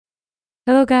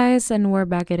Hello guys, and we're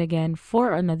back at again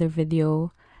for another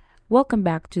video. Welcome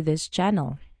back to this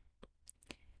channel.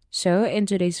 So in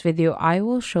today's video, I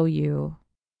will show you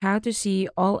how to see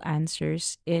all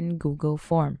answers in Google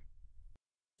Form.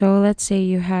 So let's say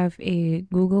you have a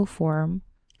Google Form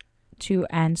to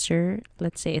answer,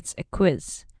 let's say it's a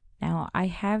quiz. Now I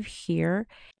have here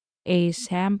a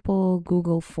sample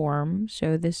Google Form.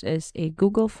 So this is a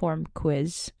Google Form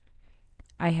quiz.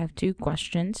 I have two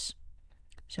questions.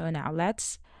 So now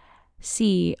let's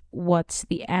see what's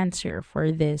the answer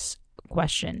for these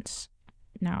questions.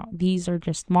 Now, these are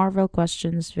just Marvel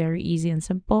questions, very easy and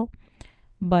simple,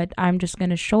 but I'm just going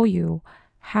to show you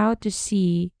how to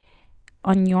see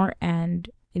on your end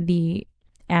the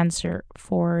answer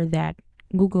for that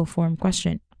Google Form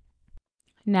question.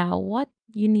 Now, what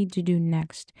you need to do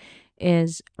next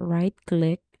is right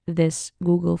click this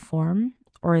Google Form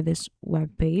or this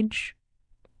web page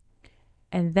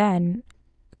and then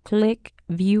click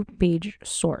View Page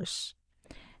Source.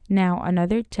 Now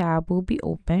another tab will be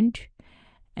opened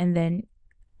and then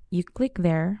you click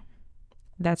there.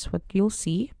 That's what you'll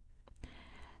see.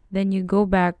 Then you go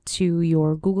back to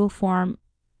your Google Form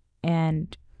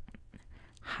and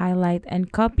highlight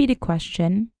and copy the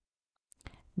question.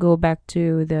 Go back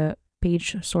to the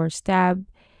Page Source tab.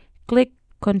 Click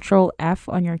Control F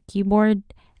on your keyboard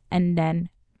and then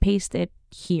paste it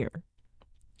here.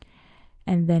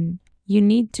 And then you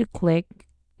need to click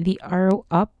the arrow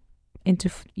up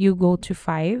you go to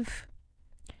 5.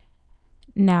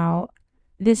 Now,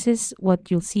 this is what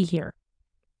you'll see here.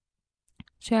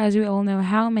 So as we all know,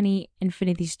 how many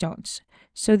infinity stones?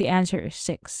 So the answer is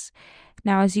 6.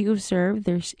 Now, as you observe,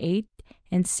 there's 8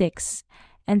 and 6.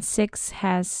 And 6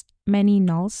 has many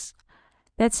nulls.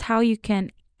 That's how you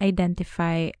can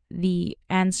identify the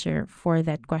answer for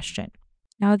that question.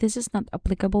 Now, this is not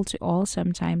applicable to all.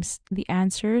 Sometimes the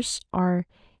answers are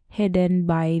hidden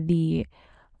by the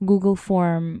Google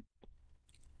Form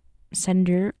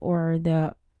sender or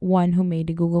the one who made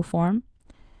the Google Form.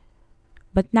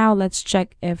 But now let's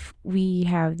check if we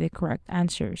have the correct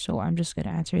answer. So I'm just going to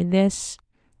answer this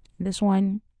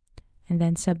one, and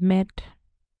then submit,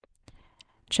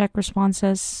 check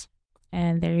responses,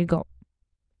 and there you go.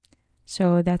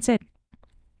 So that's it.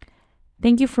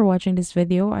 Thank you for watching this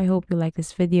video. I hope you like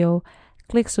this video.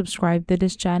 Click subscribe to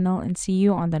this channel and see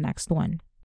you on the next one.